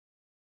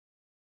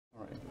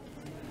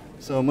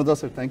So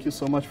Mudassir, thank you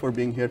so much for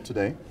being here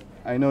today.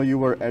 I know you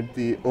were at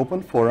the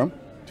Open Forum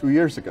 2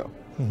 years ago.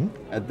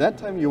 At that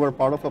time, you were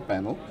part of a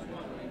panel,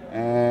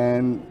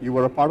 and you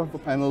were a part of a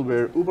panel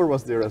where Uber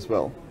was there as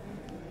well.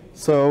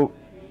 So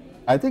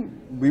I think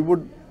we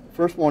would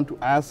first want to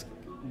ask,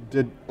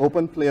 did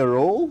Open play a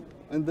role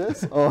in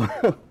this? Or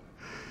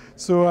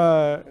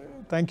So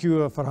thank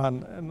you,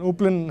 Farhan. And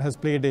Open has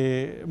played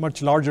a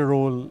much larger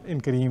role in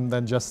Careem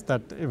than just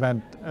that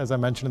event, as I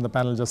mentioned in the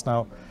panel just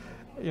now.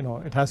 You know,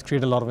 it has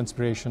created a lot of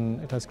inspiration.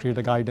 It has created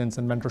a guidance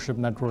and mentorship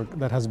network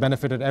that has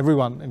benefited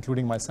everyone,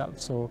 including myself.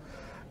 So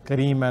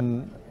Careem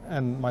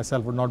and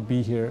myself would not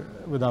be here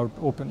without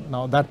Open.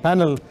 Now that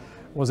panel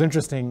was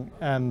interesting,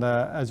 and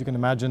as you can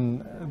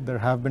imagine, there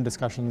have been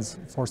discussions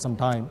for some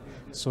time.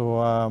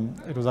 So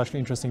it was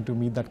actually interesting to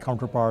meet that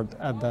counterpart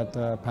at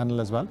that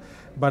panel as well.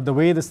 But the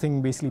way this thing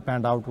basically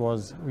panned out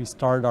was we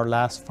started our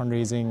last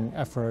fundraising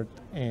effort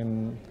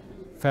in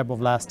Feb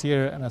of last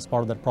year, and as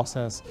part of that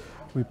process,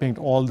 we picked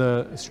all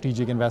the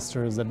strategic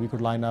investors that we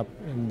could line up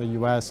in the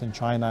US and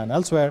China and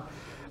elsewhere.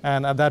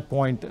 And at that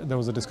point, there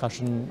was a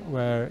discussion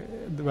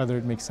whether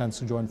it makes sense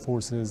to join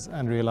forces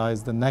and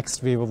realize the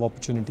next wave of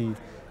opportunity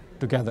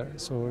together.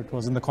 So it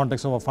was in the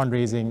context of a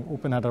fundraising.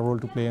 Open had a role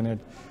to play in it,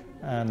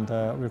 and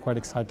we're quite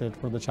excited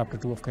for the chapter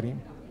 2 of Careem.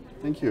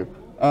 Thank you.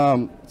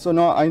 So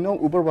now I know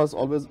Uber was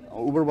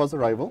a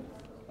rival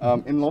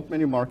in not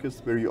many markets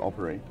where you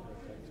operate.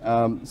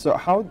 So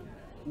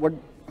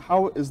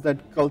how is that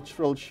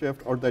cultural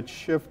shift or that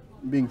shift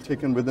being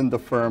taken within the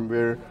firm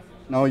where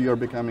now you're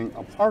becoming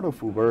a part of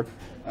Uber?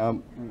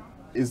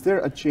 Is there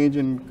a change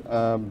in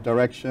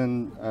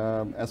direction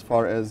as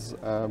far as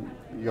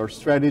your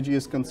strategy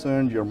is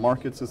concerned, your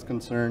markets is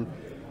concerned,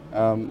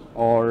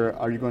 or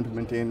are you going to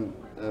maintain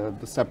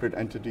the separate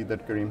entity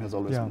that Careem has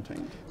always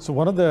maintained? So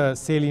one of the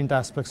salient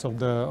aspects of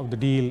the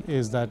deal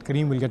is that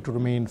Careem will get to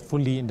remain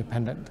fully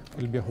independent.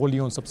 It will be a wholly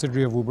owned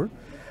subsidiary of Uber.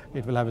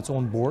 It will have its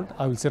own board.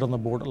 I will sit on the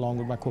board along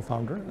with my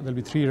co-founder. There'll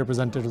be 3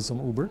 representatives from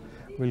Uber.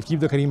 We'll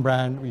keep the Careem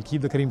brand, we'll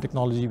keep the Careem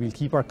technology, we'll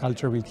keep our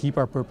culture, we'll keep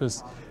our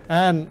purpose,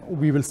 and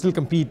we will still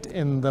compete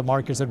in the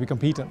markets that we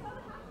compete in.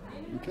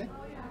 Okay,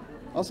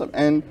 awesome.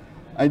 And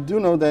I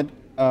do know that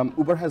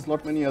Uber has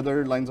many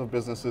other lines of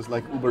businesses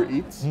like Uber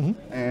Eats,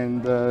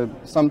 and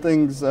some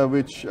things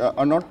which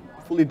are not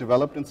fully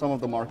developed in some of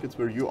the markets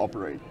where you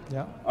operate.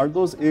 Yeah. Are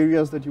those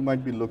areas that you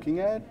might be looking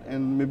at,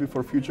 and maybe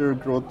for future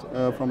growth,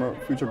 from a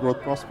future growth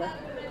prospect?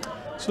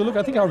 So look,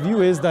 I think our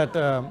view is that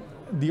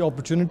the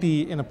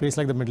opportunity in a place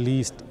like the Middle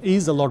East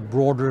is a lot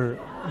broader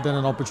than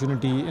an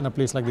opportunity in a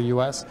place like the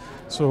US.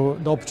 So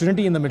the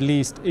opportunity in the Middle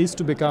East is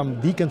to become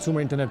the consumer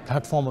internet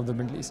platform of the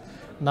Middle East.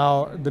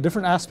 Now, the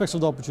different aspects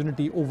of the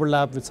opportunity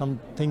overlap with some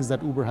things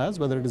that Uber has,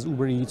 whether it is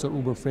Uber Eats or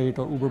Uber Freight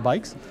or Uber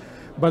Bikes.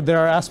 But there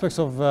are aspects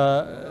of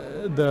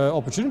the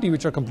opportunity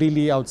which are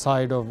completely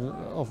outside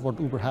of what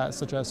Uber has,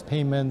 such as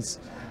payments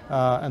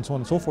and so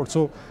on and so forth.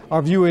 So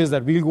our view is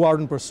that we'll go out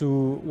and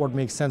pursue what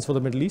makes sense for the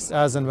Middle East,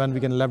 as and when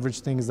we can leverage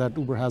things that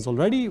Uber has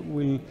already,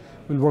 we'll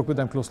work with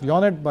them closely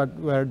on it, but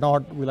where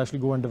not, we'll actually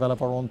go and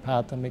develop our own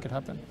path and make it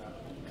happen.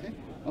 Okay,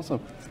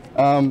 awesome.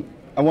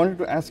 I wanted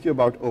to ask you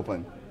about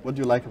Open. What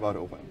do you like about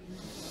Open?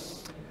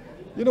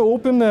 You know,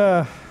 Open,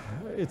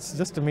 it's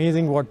just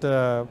amazing what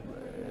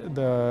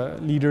the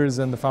leaders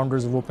and the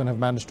founders of Open have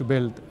managed to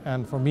build.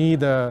 And for me,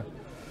 the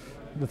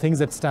things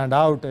that stand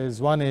out is,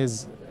 one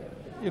is,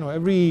 you know,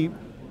 every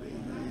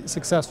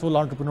successful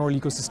entrepreneurial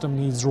ecosystem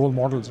needs role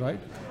models, right?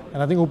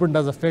 And I think Open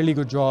does a fairly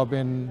good job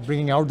in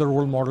bringing out the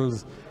role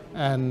models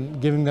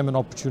and giving them an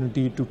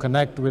opportunity to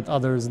connect with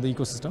others in the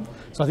ecosystem.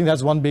 So I think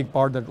that's one big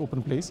part that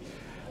Open plays.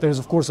 There's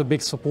of course a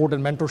big support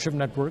and mentorship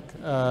network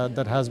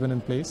that has been in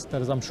place.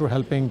 That is, I'm sure,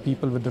 helping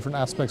people with different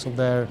aspects of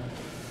their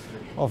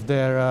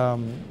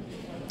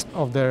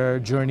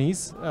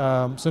journeys.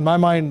 So in my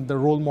mind, the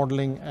role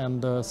modeling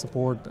and the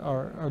support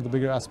are the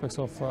bigger aspects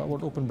of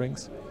what Open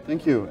brings.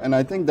 Thank you. And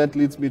I think that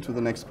leads me to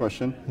the next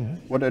question.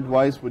 What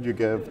advice would you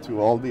give to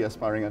all the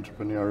aspiring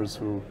entrepreneurs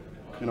who,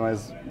 you know,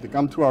 as they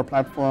come to our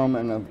platform,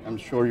 and I'm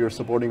sure you're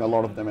supporting a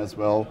lot of them as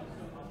well,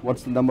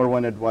 what's the number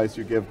one advice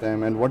you give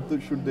them, and what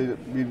should they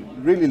be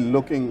really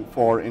looking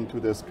for into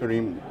this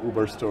Careem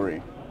Uber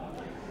story?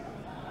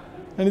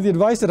 And the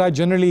advice that I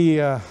generally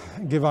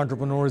give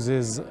entrepreneurs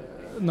is,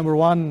 number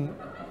one,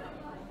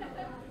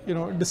 you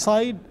know,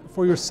 decide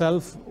for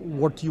yourself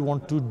what you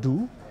want to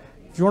do.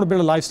 If you want to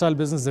build a lifestyle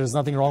business, there's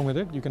nothing wrong with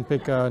it. You can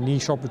pick a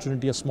niche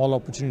opportunity, a small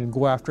opportunity, and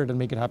go after it and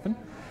make it happen.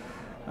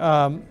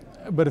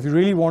 But if you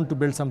really want to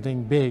build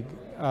something big,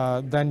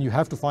 then you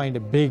have to find a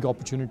big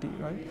opportunity,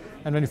 right?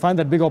 And when you find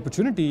that big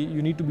opportunity,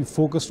 you need to be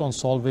focused on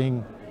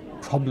solving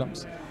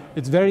problems.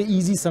 It's very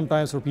easy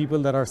sometimes for people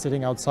that are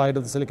sitting outside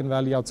of the Silicon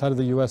Valley, outside of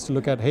the US, to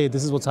look at, hey,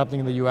 this is what's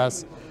happening in the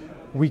US.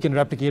 We can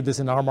replicate this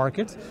in our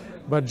markets.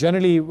 But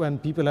generally, when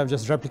people have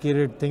just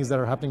replicated things that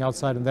are happening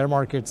outside in their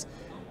markets,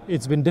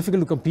 it's been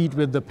difficult to compete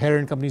with the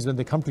parent companies when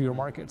they come to your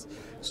markets.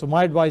 So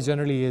my advice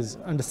generally is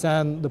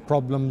understand the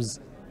problems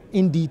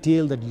in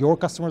detail that your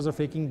customers are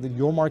facing, that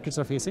your markets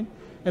are facing,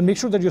 and make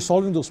sure that you're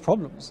solving those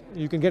problems.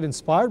 You can get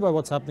inspired by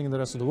what's happening in the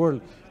rest of the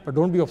world, but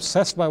don't be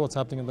obsessed by what's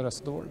happening in the rest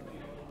of the world.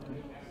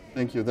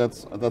 Thank you.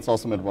 That's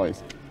awesome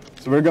advice.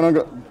 So we're going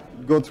to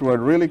go through a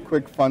really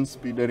quick, fun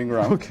speed dating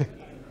round. Okay.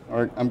 All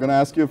right, I'm going to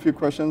ask you a few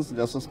questions.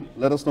 Just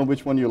let us know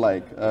which one you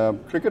like.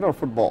 Cricket or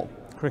football?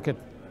 Cricket.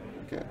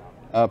 Okay.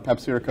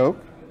 Pepsi or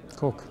Coke?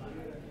 Coke.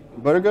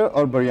 Burger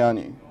or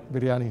biryani?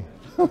 Biryani.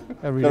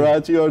 Every day.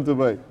 Karachi or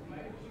Dubai?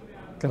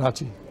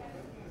 Karachi.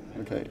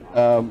 Okay.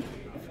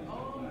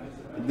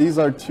 These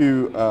are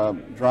two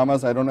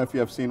dramas. I don't know if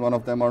you have seen one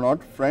of them or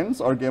not. Friends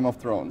or Game of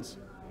Thrones?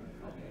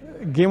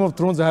 Game of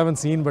Thrones I haven't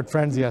seen, but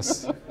Friends,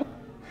 yes.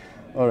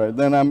 All right,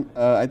 then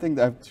I think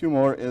I have two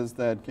more. Is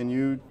that, can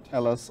you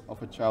tell us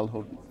of a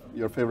childhood,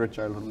 your favorite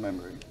childhood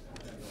memory?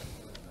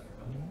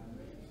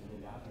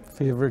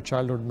 Favorite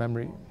childhood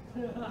memory?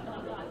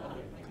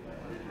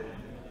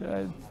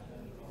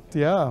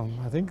 Yeah,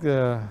 I think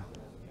the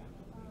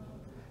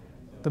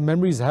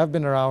memories have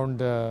been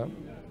around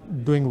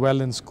doing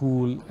well in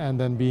school and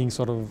then being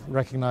sort of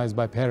recognized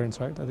by parents,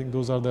 right? I think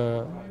those are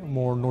the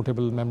more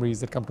notable memories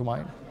that come to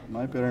mind.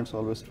 My parents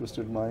always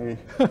twisted my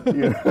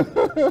ear.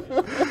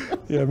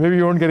 Yeah, maybe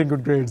you weren't getting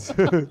good grades.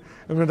 I mean,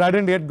 if I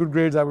didn't get good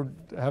grades, I would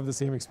have the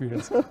same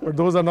experience. But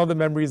those are not the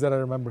memories that I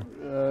remember.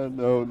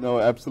 No,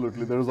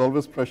 absolutely. There is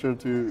always pressure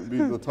to be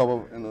the top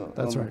of,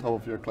 That's right. the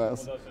top of your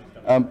class.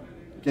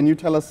 Can you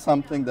tell us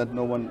something that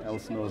no one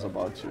else knows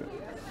about you?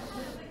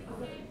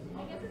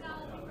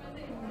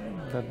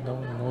 That no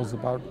one knows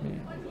about me.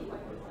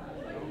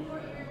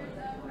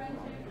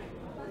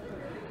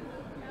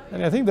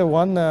 And I think the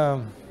one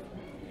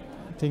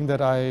thing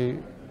that I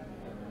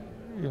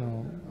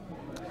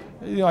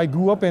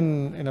grew up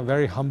in a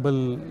very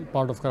humble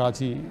part of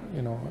Karachi.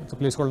 It's a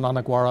place called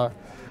Nanakwara,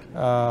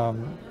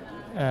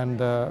 and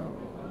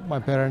my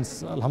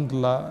parents,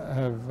 alhamdulillah,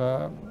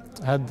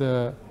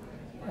 have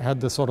had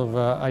the sort of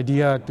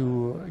idea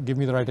to give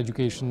me the right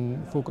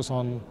education, focus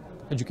on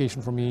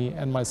education for me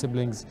and my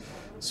siblings.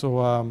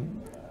 So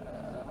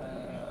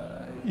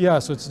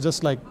so it's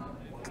just like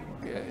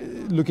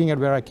looking at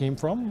where I came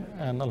from,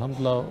 and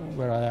alhamdulillah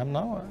where I am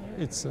now.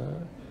 It's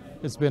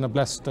been a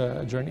blessed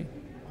journey.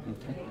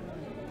 Okay.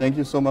 Thank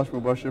you so much,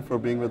 Mudassir, for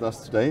being with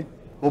us today.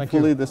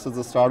 Hopefully this is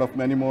the start of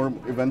many more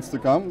events to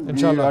come.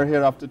 Inshallah. We are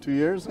here after 2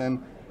 years,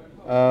 and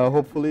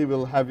hopefully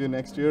we'll have you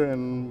next year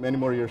and many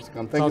more years to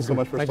come. Thank you so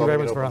much for stopping.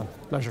 Thank you very much, Farhan.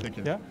 Pleasure. Thank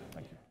you. Yeah.